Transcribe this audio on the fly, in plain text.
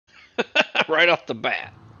right off the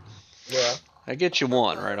bat. Yeah. I get you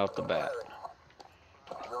one right off the bat.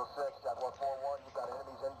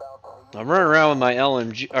 I'm running around with my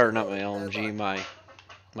LMG, or not my LMG,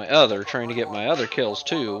 my other, trying to get my other kills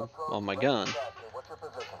too on my gun.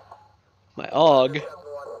 My AUG.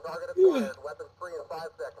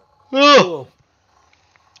 Oh.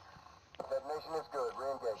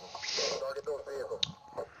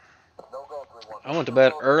 I went to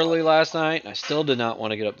bed early last night, and I still did not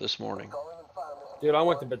want to get up this morning. Dude, I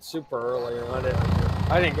went to bed super early, and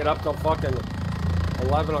I didn't get up till fucking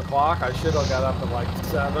 11 o'clock. I should have got up at like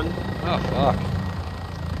 7. Oh, fuck.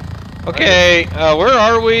 Okay, where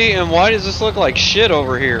are we, and why does this look like shit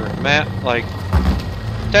over here, Matt? Like,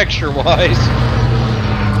 texture-wise.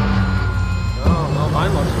 Oh, no,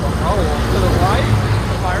 mine looks fun. Oh, to the right?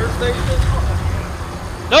 The fire station?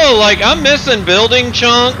 No, like, I'm missing building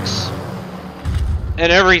chunks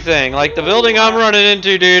and everything. Like, the building I'm running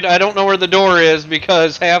into, dude, I don't know where the door is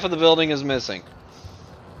because half of the building is missing.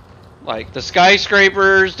 Like, the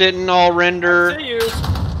skyscrapers didn't all render. I see you.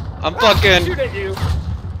 I'm fucking... Shoot at you.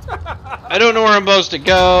 I don't know where I'm supposed to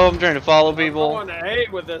go. I'm trying to follow people. I'm going to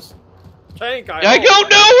hate with this tank. I don't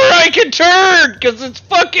know where I can turn because it's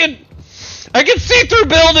fucking... I can see through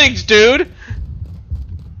buildings, dude.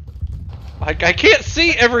 I can't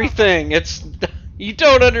see everything. It's... You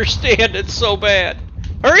don't understand. It's so bad.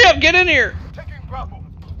 Hurry up, get in here.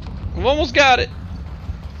 I've almost got it.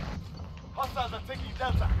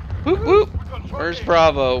 Whoop, whoop. Where's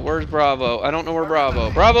Bravo? Where's Bravo? I don't know where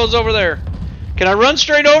Bravo. Bravo's over there. Can I run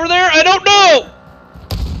straight over there? I don't know.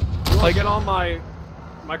 You want to get on my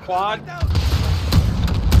quad?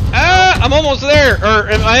 Ah, I'm almost there. Or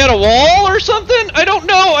am I at a wall or something? I don't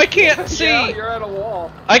know. I can't see. Yeah, you're at a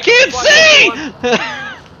wall. I can't see.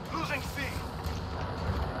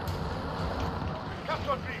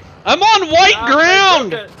 I'm on white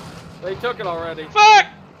ground. They took it already. Fuck.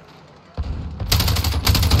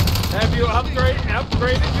 Have you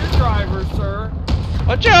upgraded your driver, sir?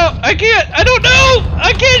 Watch out! I don't know!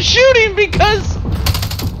 I can't shoot him because...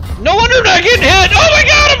 No wonder I'm not getting hit! Oh my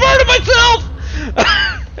god, I'm hurting myself!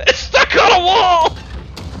 It's stuck on a wall!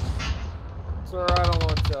 Sir, I don't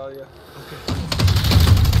want to tell you.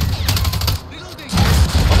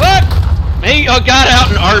 What? He got out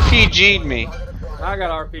and RPG'd me. I got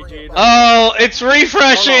RPG'd. Oh, it's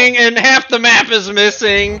refreshing and half the map is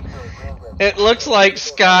missing. It looks like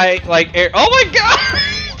sky, like air. Oh my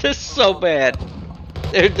god! This is so bad.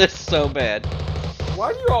 Dude, this is so bad.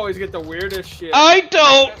 Why do you always get the weirdest shit? I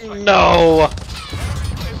don't know.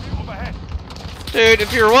 Dude,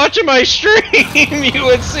 if you're watching my stream, you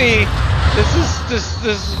would see this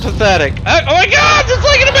is pathetic. Oh my god, it's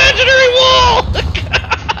like an imaginary wall!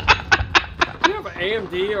 Do you have an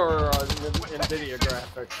AMD or NVIDIA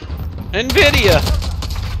graphics? NVIDIA.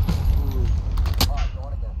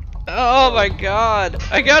 Oh my god.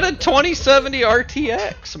 I got a 2070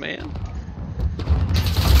 RTX, man.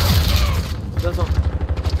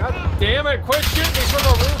 God damn it, quit shooting me from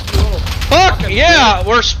the roof, you little fuck yeah, bitch.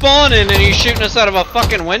 We're spawning and he's shooting us out of a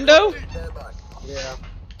fucking window? Yeah,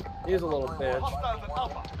 he's a little bitch.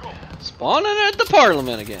 Spawning at the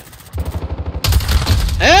Parliament again.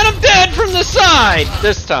 And I'm dead from the side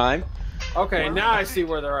this time. Okay, now I see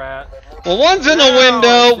where they're at. Well, one's in the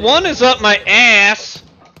window, one is up my ass.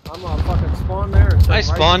 I'm gonna fucking spawn there and I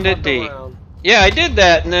spawned it deep. Around. Yeah, I did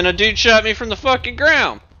that, and then a dude shot me from the fucking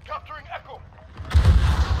ground.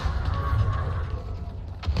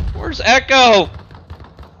 Where's Echo?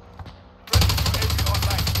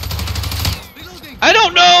 I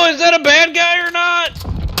don't know, is that a bad guy or not?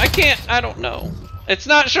 I don't know. It's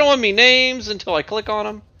not showing me names until I click on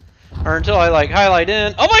them. Or until I like highlight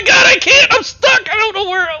in. Oh my god, I can't! I'm stuck! I don't know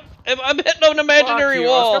where I'm hitting an imaginary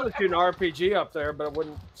wall. I was gonna shoot an RPG up there, but it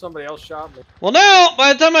wouldn't. Somebody else shot me. Well now,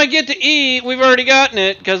 by the time I get to E, we've already gotten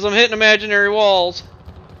it, because I'm hitting imaginary walls.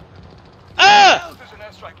 Ah!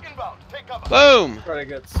 Boom! Try to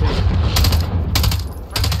get C.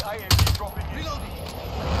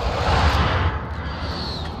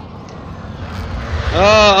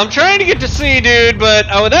 I'm trying to get to C, dude, but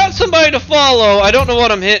without somebody to follow, I don't know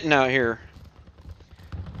what I'm hitting out here.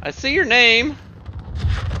 I see your name.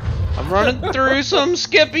 I'm running through some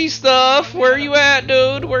Skippy stuff. Where you at,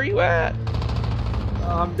 dude? Where you at?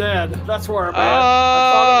 I'm dead. That's where I'm at. I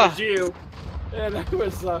thought it was you. And it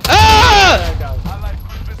was,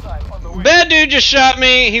 Bad dude just shot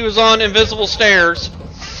me. He was on invisible stairs.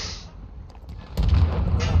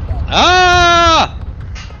 Ah!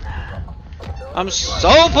 I'm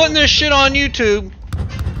so putting this shit on YouTube.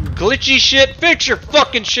 Glitchy shit. Fix your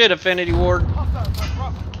fucking shit, Affinity Ward.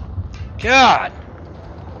 God.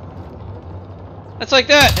 That's like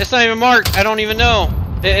that. It's not even marked. I don't even know.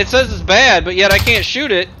 It says it's bad, but yet I can't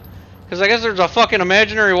shoot it. Because I guess there's a fucking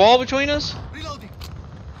imaginary wall between us. Reloading.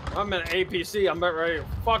 I'm in APC. I'm about ready to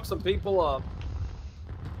fuck some people up.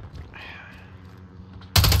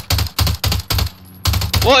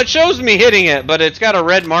 Well, it shows me hitting it, but it's got a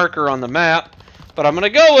red marker on the map. But I'm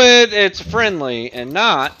gonna go with it's friendly and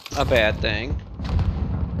not a bad thing.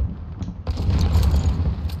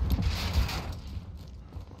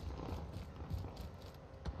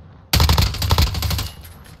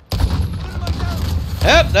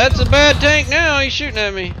 Yep, that's a bad tank now. He's shooting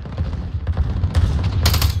at me.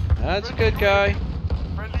 That's a good guy.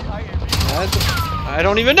 I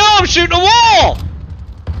don't even know. I'm shooting a wall.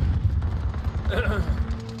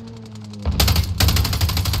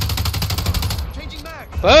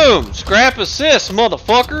 Boom! Scrap assist,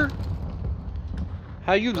 motherfucker.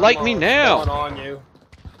 How you like me now? On you.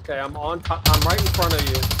 Okay, I'm right in front of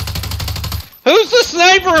you. Who's the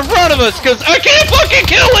sniper in front of us? Cause I can't fucking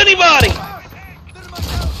kill anybody.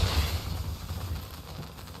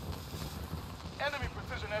 Enemy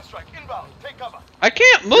precision airstrike inbound. Take cover. I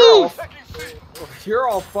can't move. You're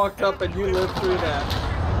all fucked up and you lived through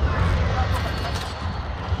that.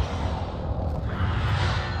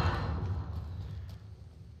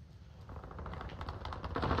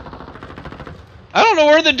 I don't know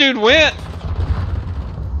where the dude went.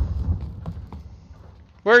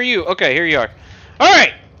 Where are you? Okay, here you are.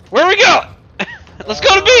 Alright, where are we going? Let's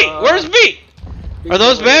go to B. Where's B? Are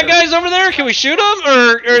those bad guys over there? Can we shoot them?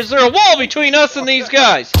 Or is there a wall between us and these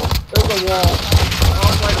guys? There's a wall.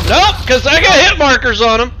 Nope, because I got hit markers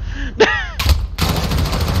on them.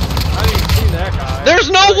 I didn't see that guy. There's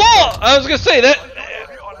no wall. I was going to say that.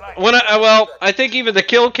 Well, I think even the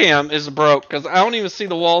kill cam is broke because I don't even see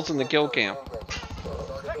the walls in the kill cam.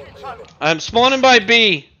 I'm spawning by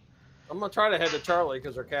B. I'm gonna try to head to Charlie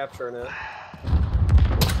because they're capturing it.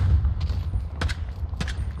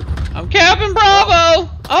 I'm capping Bravo.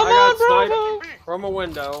 I'm on Bravo. From a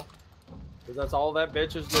window, because that's all that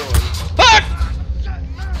bitch is doing. Fuck!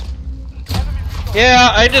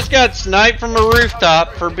 Yeah, I just got sniped from a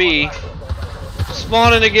rooftop for B.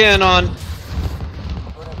 Spawning again on.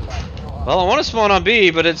 Well, I want to spawn on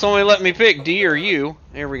B, but it's only letting me pick D or U.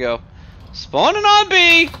 Here we go. Spawning on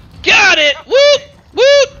B. Got it! Whoop!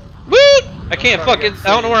 Whoop! Whoop! I can't fucking. I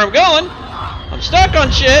don't know where I'm going. I'm stuck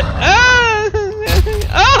on shit. Ah!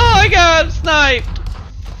 Oh, I got sniped.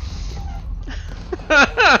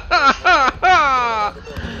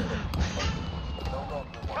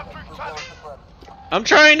 I'm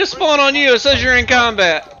trying to spawn on you. It says you're in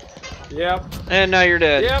combat. Yep. And now you're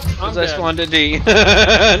dead. Yep, Because I spawned at D.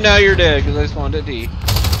 Now you're dead because I spawned at D.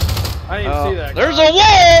 I didn't see that guy. There's a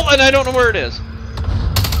wall and I don't know where it is.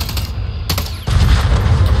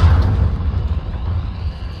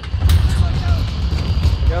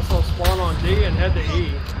 Guess I'll spawn on D and head to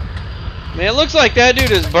E. Man, it looks like that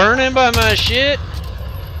dude is burning by my shit.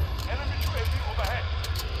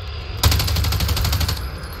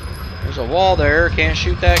 There's a wall there. Can't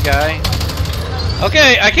shoot that guy.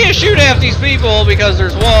 Okay, I can't shoot half these people because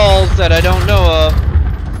there's walls that I don't know of.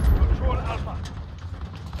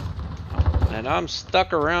 And I'm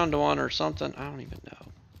stuck around one or something. I don't even know.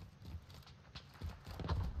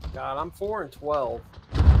 God, I'm 4 and 12.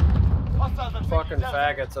 Fucking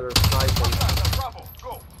faggots that are sniping.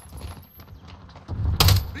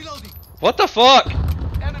 What the fuck?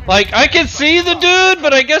 Like, I can see the dude,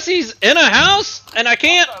 but I guess he's in a house, and I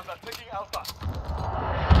can't.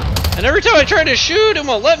 And every time I try to shoot, it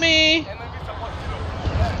won't let me.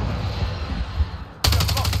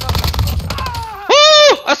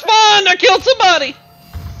 Woo! I spawned! I killed somebody!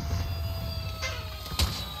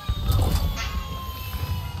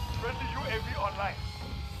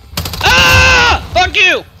 Ah! Fuck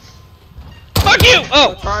you! Fuck you!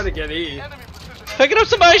 Oh! I'm trying to get E. Picking up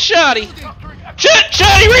somebody's shotty. Shit!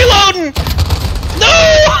 Shotty reloading! No!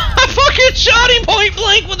 I fucking shot him point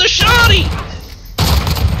blank with a shotty!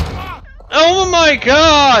 Oh my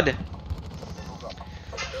god!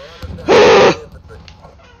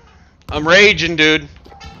 I'm raging, dude.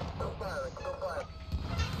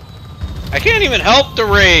 I can't even help the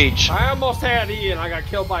rage. I almost had E and I got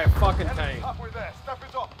killed by a fucking tank.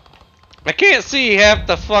 I can't see half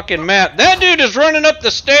the fucking map. That dude is running up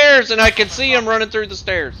the stairs and I can see him running through the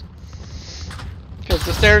stairs. Because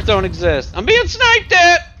the stairs don't exist. I'm being sniped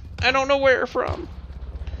at! I don't know where from.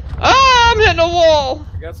 Ah, I'm hitting a wall!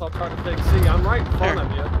 I guess I'll try to take C. I'm right in front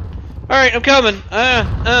of you. Alright, I'm coming. Where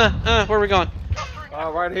are we going?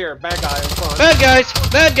 Right here. Bad guy in front. Bad guys!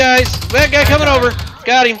 Bad guys! Bad guy coming over.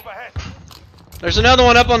 Got him. There's another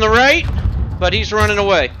one up on the right, but he's running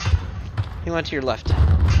away. He went to your left.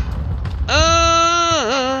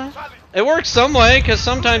 It works some way, because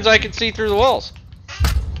sometimes I can see through the walls.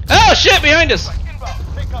 Oh shit, behind us!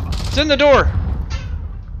 It's in the door.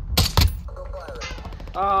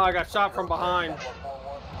 Oh, I got shot from behind.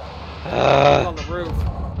 On the roof.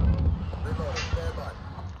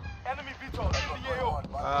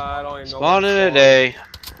 I don't even know. Spawn in a day.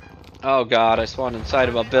 Oh god, I spawned inside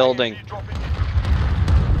of a building.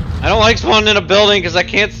 I don't like spawning in a building because I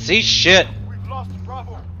can't see shit.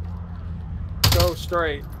 Go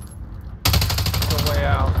straight. The way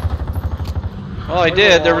out. Well, I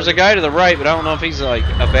did. There was a guy to the right, but I don't know if he's like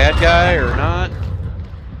a bad guy or not.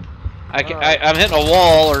 I'm hitting a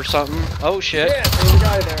wall or something. Oh shit. Yeah, there's a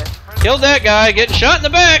guy there. Killed that guy, getting shot in the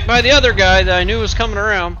back by the other guy that I knew was coming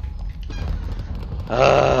around.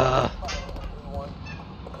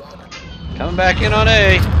 Coming back in on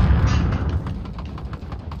A. You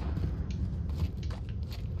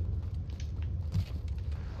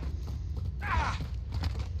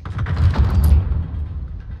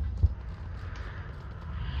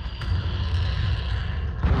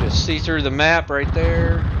can just see through the map right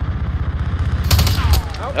there.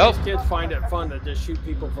 I hope these kids find it fun to just shoot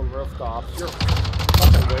people from rooftops. You're a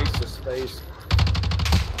fucking waste of space.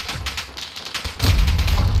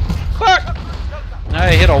 Fuck!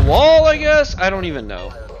 I hit a wall, I guess? I don't even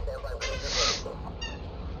know.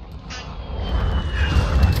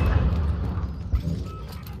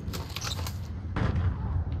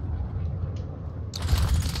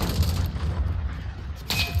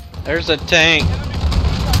 There's a tank.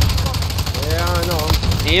 Yeah, I know.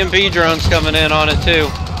 EMP drone's coming in on it too.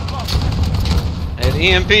 It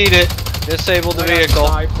EMP'd it. Disabled the vehicle.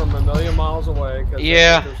 From a million miles away.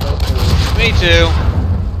 Yeah. Me too.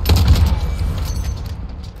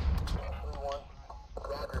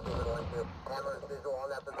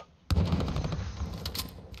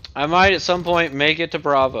 I might at some point make it to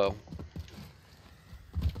Bravo.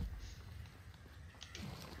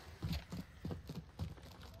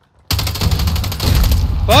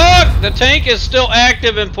 Fuck! The tank is still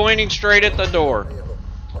active and pointing straight at the door.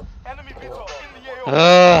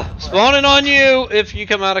 Spawning on you if you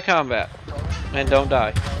come out of combat. And don't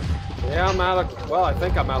die. Yeah, I'm out of... Well, I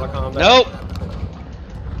think I'm out of combat. Nope!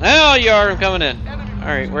 Now you are, I'm coming in.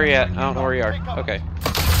 Alright, where you at? I don't know where you are. Okay.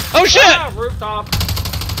 Oh shit! Ah, rooftop!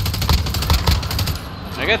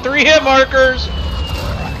 I got 3 hit markers!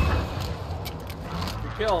 If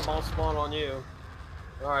you kill him, I'll spawn on you.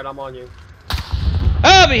 Alright, I'm on you.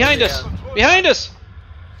 Ah, behind us! Behind us!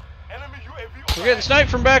 We're getting sniped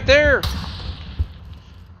from back there!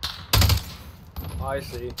 I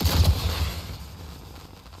see.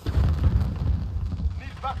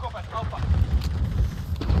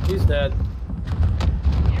 He's dead.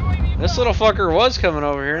 This little fucker was coming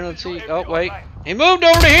over here. Let's see. Oh, wait. He moved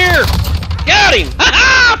over to here! Got him! Ha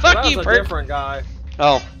ha! Fuck you, That's a prick! different guy.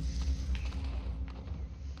 Oh.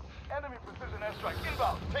 Enemy precision airstrike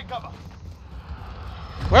inbound. Take cover.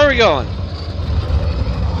 Where are we going?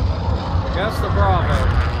 I guess the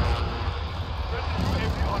Bravo.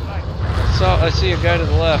 I see a guy to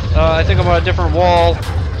the left. I think I'm on a different wall.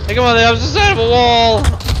 I think I'm on the opposite side of a wall.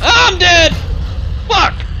 Oh, I'm dead!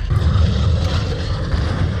 Fuck!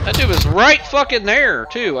 That dude was right fucking there,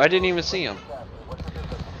 too. I didn't even see him.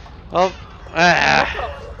 Oh. Ah.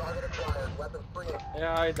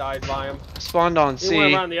 Yeah, I died by him. Spawned on He C.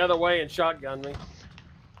 went around the other way and shotgunned me.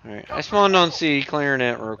 Alright, I spawned on C, clearing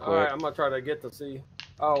it real quick. Alright, I'm gonna try to get to C.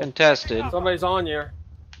 Oh. Contested. Somebody's on you.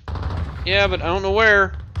 Yeah, but I don't know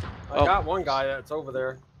where. I got one guy that's over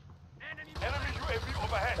there. Enemy UAV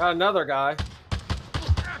overhead. Got another guy.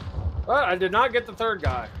 But I did not get the third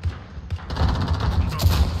guy.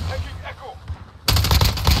 Taking echo.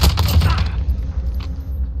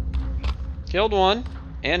 Killed one,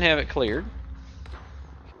 and have it cleared.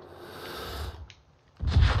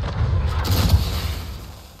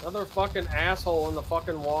 Another fucking asshole in the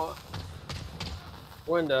fucking wall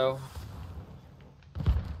window. We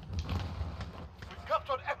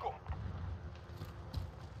captured echo.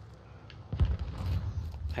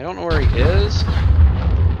 I don't know where he is.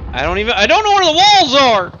 I don't know where the walls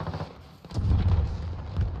are!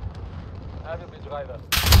 Enemy driver.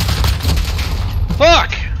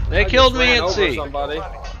 Fuck! They I killed just me ran at over sea. somebody.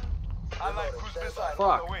 Allied cruise missile on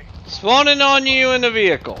Fuck. the way. Spawning on you in the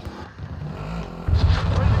vehicle.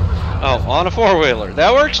 Oh, on a 4-wheeler.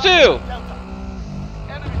 That works too! Enemy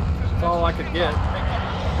precision That's all I could get.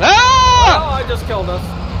 Ah! Oh, I just killed us.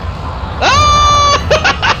 Ah!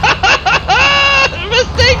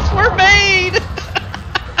 Mistakes were made!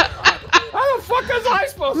 How the fuck was I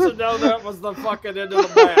supposed to know that was the fucking end of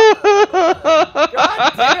the map?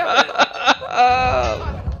 God damn it!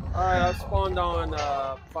 Alright, I spawned on,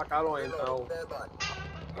 fuck, I don't even know.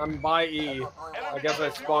 I'm by E. I guess I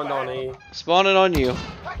spawned on E. Spawning on you.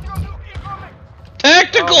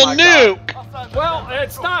 Tactical Tactical nuke incoming! Oh my nuke! God. Hostile Well,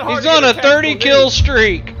 it's not hard He's to on get a tactical 30 kill nuke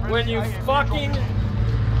streak. when you fucking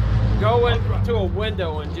go into a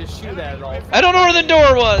window and just shoot at it all. I don't know where the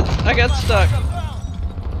door was. I got stuck.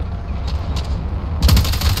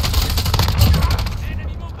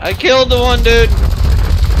 I killed the one dude.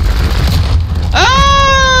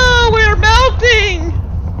 Ah, we're melting.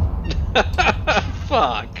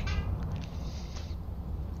 Fuck.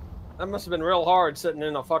 That must have been real hard sitting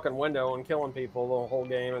in a fucking window and killing people the whole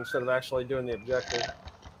game instead of actually doing the objective.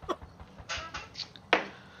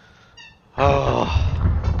 Oh.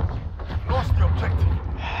 Lost the objective.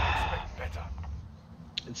 Expect better.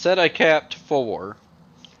 It said I capped 4.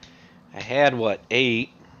 I had what, 8?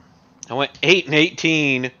 I went 8 and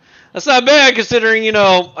 18. That's not bad considering, you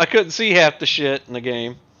know, I couldn't see half the shit in the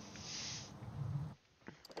game.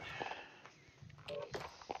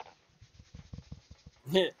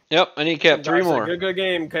 Yep, I need cap 3 more. Good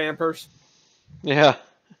game, campers. Yeah.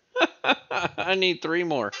 I need 3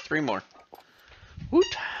 more. 3 more. Woot,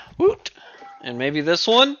 woot. And maybe this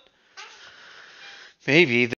one? Maybe.